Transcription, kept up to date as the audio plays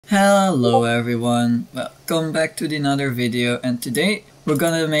Hello everyone, welcome back to another video, and today we're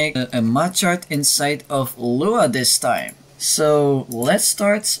gonna make a mod chart inside of Lua this time. So let's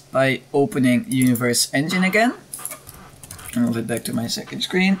start by opening Universe Engine again. I'll move it back to my second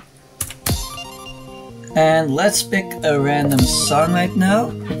screen. And let's pick a random song right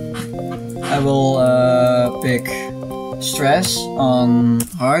now. I will pick Stress on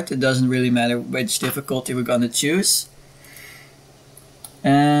hard. It doesn't really matter which difficulty we're gonna choose.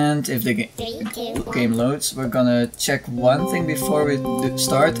 And if the game loads, we're gonna check one thing before we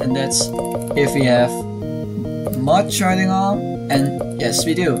start, and that's if we have mod charting on, and yes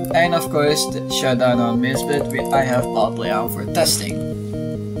we do. And of course the shutdown on Misbit, I have bot layout for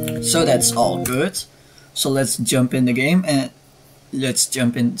testing. So that's all good. So let's jump in the game and let's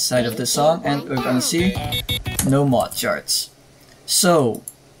jump inside of the song, and we're gonna see no mod charts. So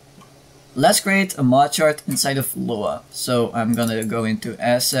let's create a mod chart inside of Lua. So I'm gonna go into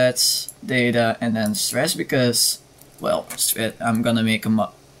assets, data, and then stress because, well, I'm gonna make a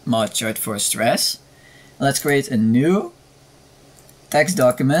mod chart for stress. Let's create a new text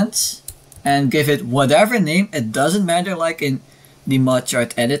document and give it whatever name. It doesn't matter, like in the mod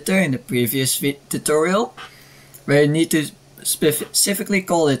chart editor in the previous tutorial, where you need to specifically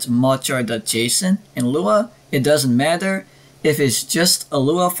call it modchart.json. In Lua, it doesn't matter. If it's just a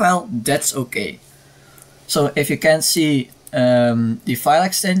Lua file, that's okay. So if you can't see the file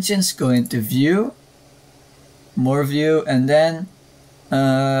extensions, go into view, more view, and then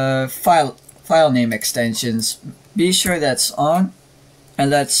file name extensions. Be sure that's on, and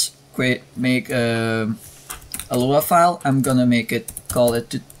let's make a Lua file. I'm gonna call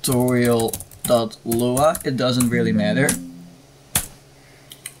it tutorial.lua. It doesn't really matter.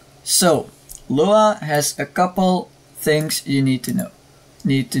 So Lua has a couple things you need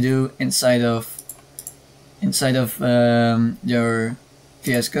to do inside of your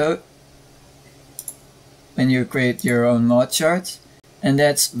VS Code when you create your own mod chart, and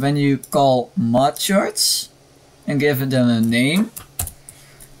that's when you call mod charts and give them a name,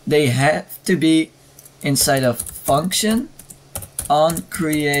 they have to be inside of function on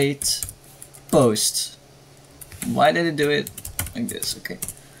create post. Why did it do it like this? Okay,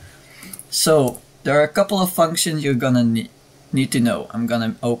 so there are a couple of functions you're gonna need to know. I'm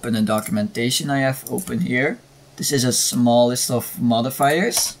gonna open a documentation I have open here. This is a small list of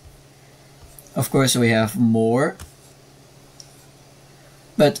modifiers. Of course we have more.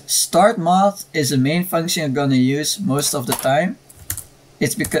 But start mod is the main function you're gonna use most of the time.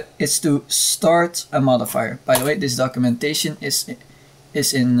 It's to start a modifier. By the way, this documentation is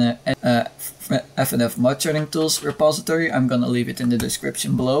in FNF mod charting tools repository. I'm gonna leave it in the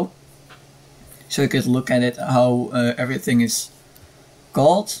description below, so you could look at it, how everything is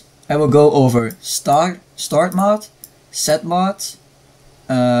called. I will go over start mod, set mod,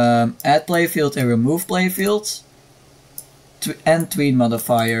 add playfield and remove playfield, and tweet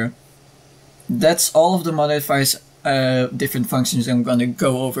modifier. That's all of the modifiers, different functions I'm gonna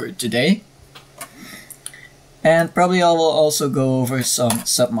go over today. And probably I will also go over some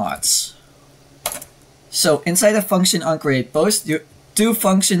submods. So inside the function on create post, your two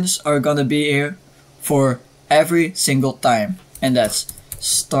functions are gonna be here for every single time, and that's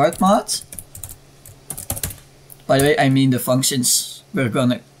start mod. By the way, I mean the functions we're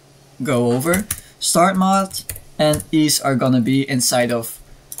gonna go over. Start mod and ease are gonna be inside of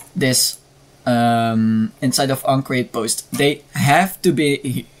this inside of on create post. They have to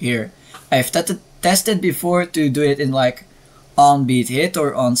be here. I've tested before to do it in like on beat hit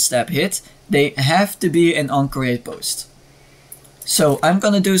or on step hit. They have to be in on create post. So I'm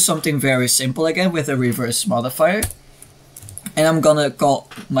gonna do something very simple again with a reverse modifier, and I'm gonna call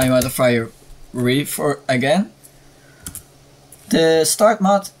my modifier for again. The start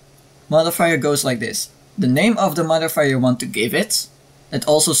modifier goes like this: the name of the modifier you want to give it. It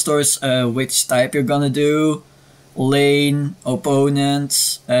also stores which type you're gonna do: lane,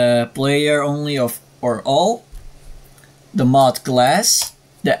 opponent, player only, or all. The mod class,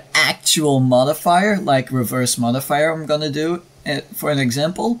 the actual modifier, like reverse modifier I'm gonna do for an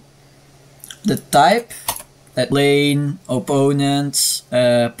example. The type, that lane, opponent,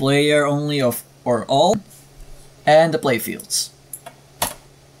 player only, or all. And the playfields.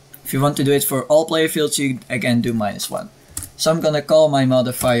 If you want to do it for all playfields, you again do -1. So I'm gonna call my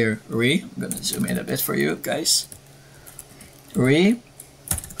modifier re. I'm gonna zoom in a bit for you guys. Re.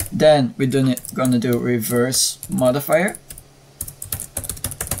 Then we're gonna do reverse modifier.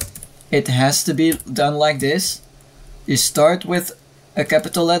 It has to be done like this. You start with a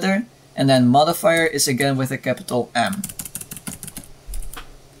capital letter, and then modifier is again with a capital M.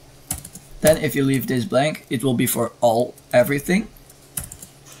 Then if you leave this blank, it will be for everything.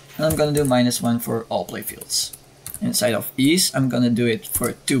 and I'm gonna do -1 for all playfields. Inside of ease, I'm gonna do it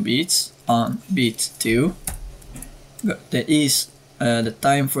for 2 beats on beat 2. The ease, the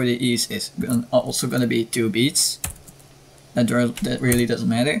time for the ease is also gonna be 2 beats. That really doesn't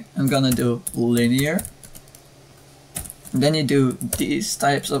matter. I'm gonna do linear. And then you do these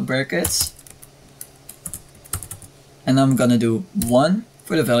types of brackets. And I'm gonna do 1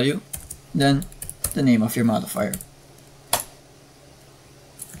 for the value, then the name of your modifier.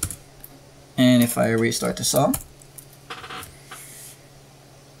 And if I restart the song,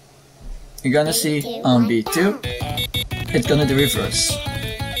 you're gonna see on beat 2, it's gonna do reverse.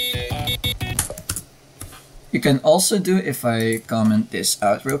 You can also do, if I comment this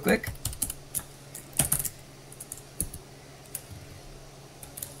out real quick.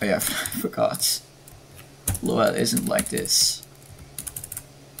 Oh yeah, I forgot. Lua isn't like this.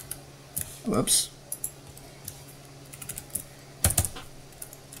 Whoops.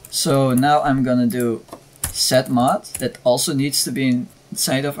 So now I'm gonna do set mod. That also needs to be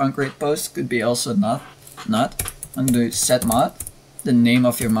inside of uncreate post. Could be also not. I'm gonna do set mod, the name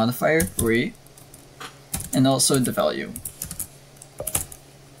of your modifier, re, and also the value.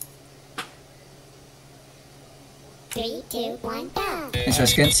 3, 2, 1, go! As you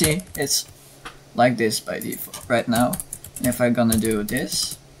can see, it's like this by default right now. And if I'm gonna do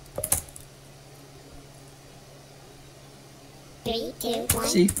this, 3, 2, 1.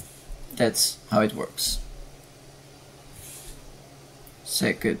 see, that's how it works. So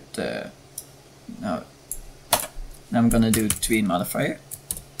I could now I'm gonna do tween modifier,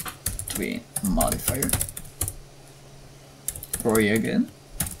 Rory again.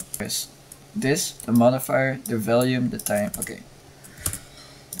 Press this, the modifier, the volume, the time. Okay.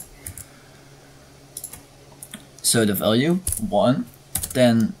 So the value 1,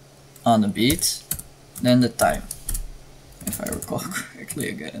 then on the beat, then the time. If I recall correctly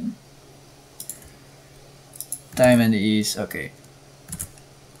again. Time and the ease, okay.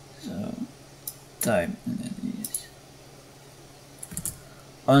 So time and then ease.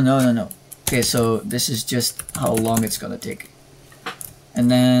 Oh no. Okay, so this is just how long it's gonna take. And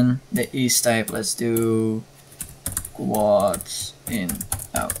then the ease type, let's do quads in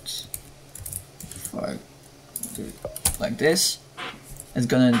out. If I do it like this, it's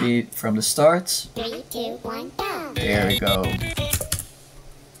gonna be from the start. 3, 2, 1, go! There we go.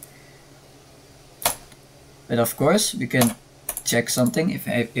 But of course, we can check something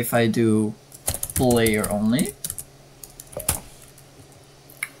if I do player only.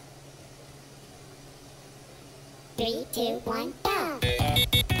 Three, two, one, go!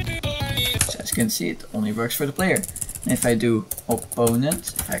 So as you can see, it only works for the player. And if I do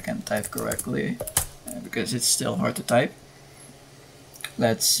opponent, if I can type correctly, because it's still hard to type.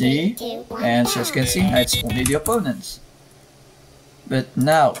 Let's see, and so as you can see, it's only the opponents. But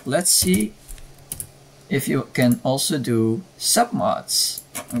now, let's see if you can also do submods.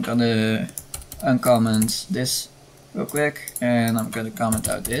 I'm gonna uncomment this real quick, and I'm gonna comment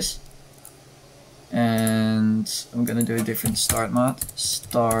out this. And I'm gonna do a different start mod.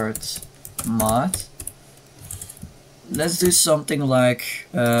 Let's do something like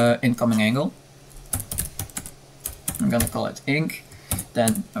incoming angle. I'm gonna call it ink.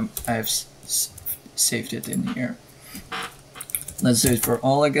 Then I have saved it in here. Let's do it for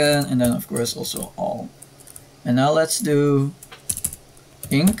all again, and then of course also all. And now let's do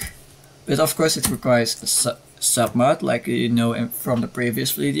ink, but of course it requires a submod, like you know from the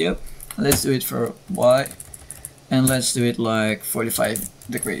previous video. Let's do it for Y, and let's do it like 45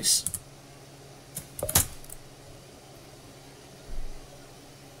 degrees.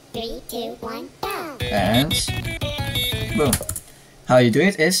 3, 2, 1, go! And boom. How you do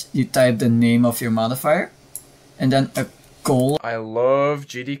it is you type the name of your modifier, and then a colon. I love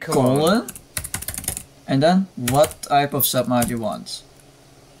GD colon. And then what type of submod you want.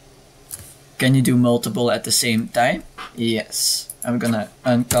 Can you do multiple at the same time? Yes. I'm gonna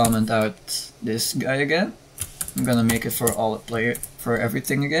uncomment out this guy again. I'm gonna make it for all the player, for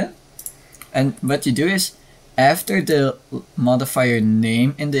everything again. And what you do is, after the modifier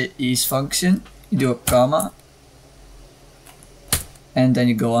name in the is function, you do a comma, and then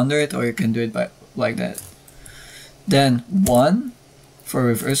you go under it, or you can do it by like that. Then 1 for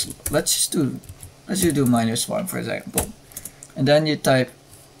reverse. Let's just do -1 for example, and then you type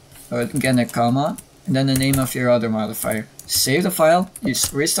again a comma, and then the name of your other modifier. Save the file, you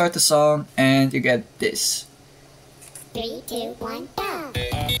restart the song, and you get this. 3, 2, 1, go!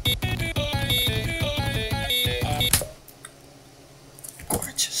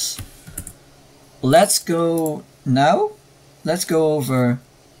 Gorgeous. Let's go now. Let's go over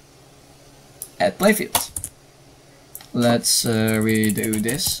add playfield. let's redo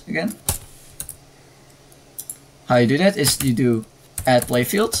this again. How you do that is you do add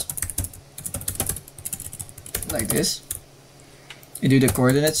playfield, like this. You do the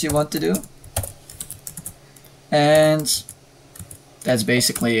coordinates you want to do, and that's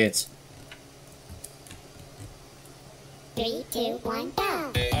basically it. 3, 2, 1,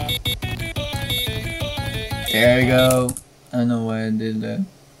 go. There you go. I don't know why I did that.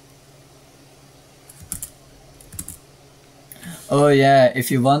 Oh yeah, if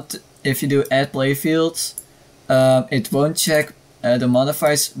you do add playfields, it won't check the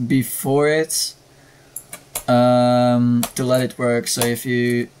modifiers before it to let it work. So if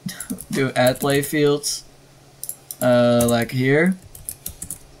you do add playfields like here,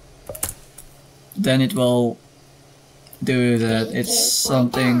 then it will do that. It's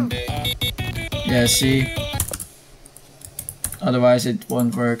something, yeah, see, otherwise it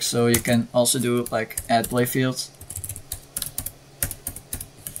won't work. So you can also do like add playfields,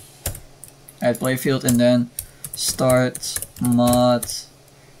 add playfield, and then start mod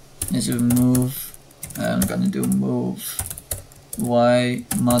is a move. I'm gonna do move y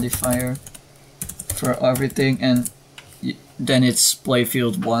modifier for everything, and then it's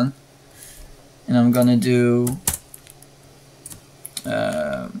playfield 1, and I'm gonna do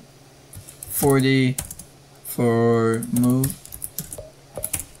 40 for move.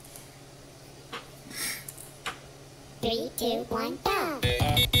 3, 2, 1, go.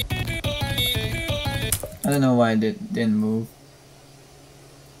 I don't know why it didn't move.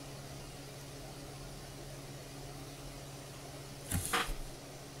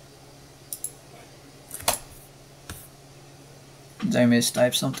 Did I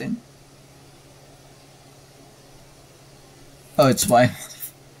mistype something? Oh, it's Y.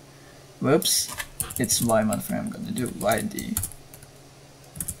 Whoops. It's Y modifier. I'm gonna do YD.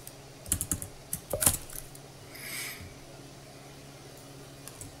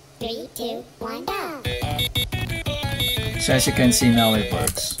 Three, two, one, go. So as you can see now it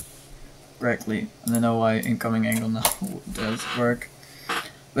works correctly. I don't know why incoming angle now does work.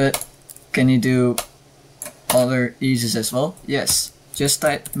 But can you do other eases as well? Yes. Just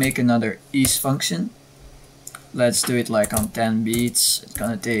make another ease function. Let's do it like on 10 beats. It's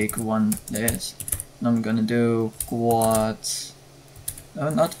gonna take one this. And I'm gonna do quad. No,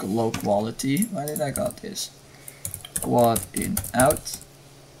 not low quality. Why did I got this? Quad in out.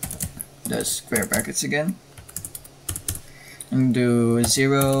 The square brackets again. And do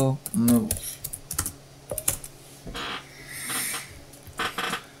 0 move.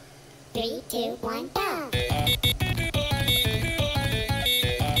 3, 2, 1, go.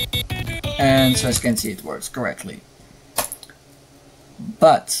 And so as you can see it works correctly.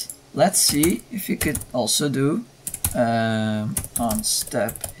 But let's see if you could also do on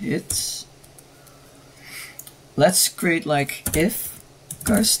step hits. Let's create like if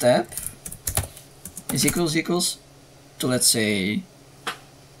car step is equals to, let's say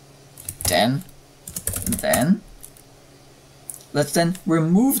 10, then let's then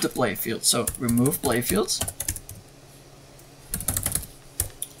remove the playfield. So remove playfields,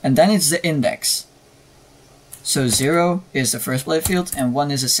 and then it's the index. So 0 is the first playfield and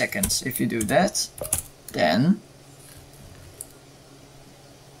 1 is the second. If you do that, then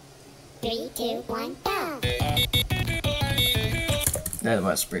 3, 2, 1, go. that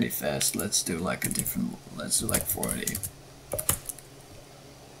was pretty fast. Let's do like a different, let's do like 40.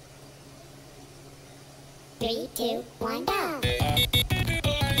 3, 2, 1, go.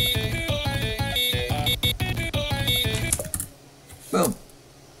 Boom.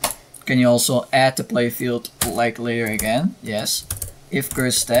 Can you also add the playfield like later again? Yes. If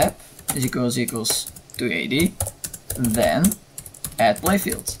curse step is equals to 80, then add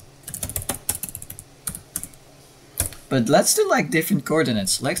playfield. But let's do like different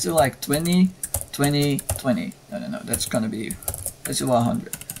coordinates. Let's do like 20, 20, 20. No, that's gonna be, let's do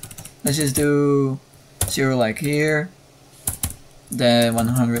 100. Let's just do 0 like here, then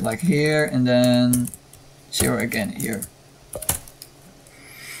 100 like here, and then 0 again here.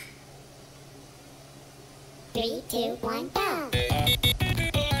 3, 2, 1, go.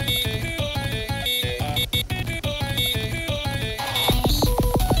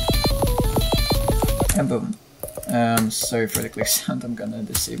 And boom. Sorry for the click sound, I'm gonna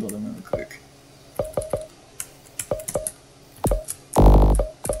disable them real quick.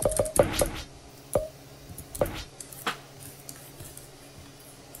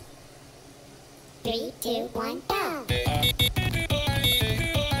 Three, two, one, go.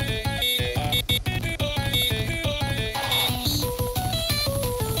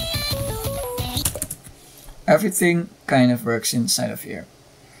 Everything kind of works inside of here.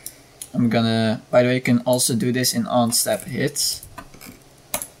 I'm gonna, by the way, you can also do this in on-step hits.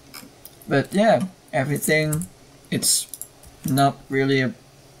 But yeah, everything, it's not really a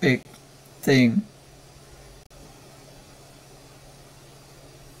big thing.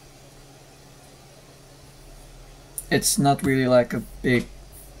 It's not really like a big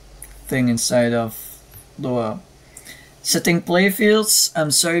thing inside of Lua. Setting playfields,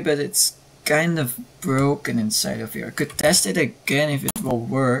 I'm sorry, but it's kind of broken inside of here. I could test it again if it will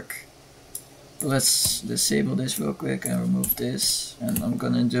work. Let's disable this real quick and remove this. And I'm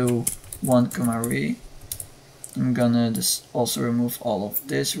gonna do 1, re. I'm gonna just also remove all of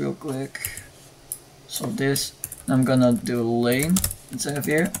this real quick. So this, I'm gonna do lane inside of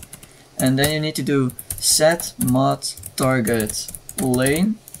here. And then you need to do set mod target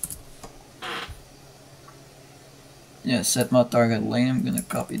lane. Yeah, set mod target lane. I'm gonna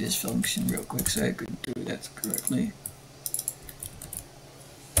copy this function real quick so I could do that correctly.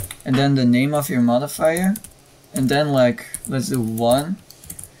 And then the name of your modifier. And then like, let's do 1.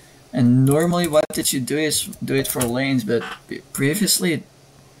 And normally what it should do is do it for lanes, but previously,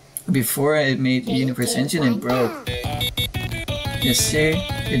 before it made Universe Engine, it broke. You see,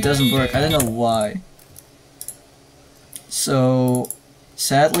 it doesn't work. I don't know why. So,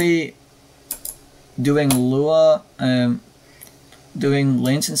 sadly, doing Lua, doing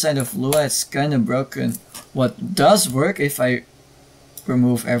lanes inside of Lua, it's kind of broken. What does work if I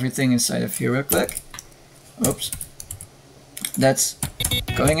remove everything inside of here real quick? Oops. That's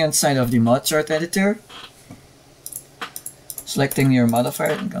going inside of the mod chart editor, selecting your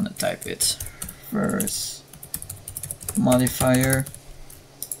modifier. I'm gonna type it first. Modifier,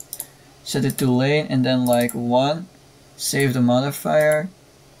 set it to lane, and then like 1, save the modifier,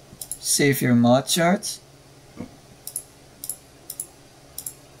 save your mod chart.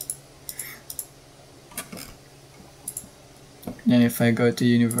 Then if I go to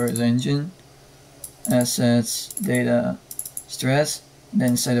Universe Engine, assets, data, stress,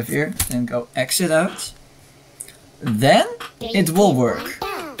 then inside of here, then go exit out, then it will work.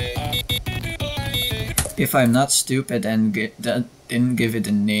 If I'm not stupid and didn't give it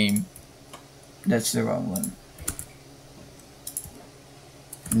a name. That's the wrong one.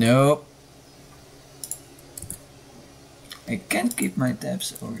 Nope. I can't keep my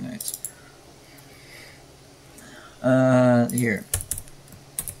tabs organized. Here.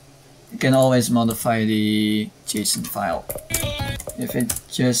 You can always modify the JSON file. If it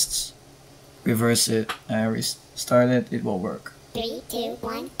just reverse it and restart it, it will work. 3, 2,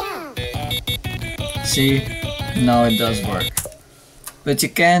 1, go! See? Now it does work. But you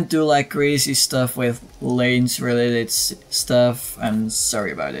can't do like crazy stuff with lanes related stuff. I'm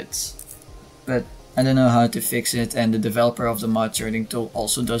sorry about it. But I don't know how to fix it, and the developer of the mod charting tool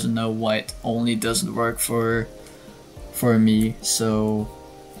also doesn't know why it only doesn't work for me. So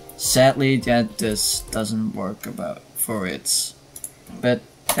sadly that just doesn't work for it. But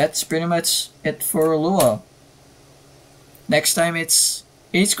that's pretty much it for Lua. Next time it's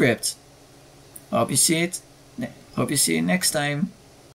 8 script. Hope you see it next time.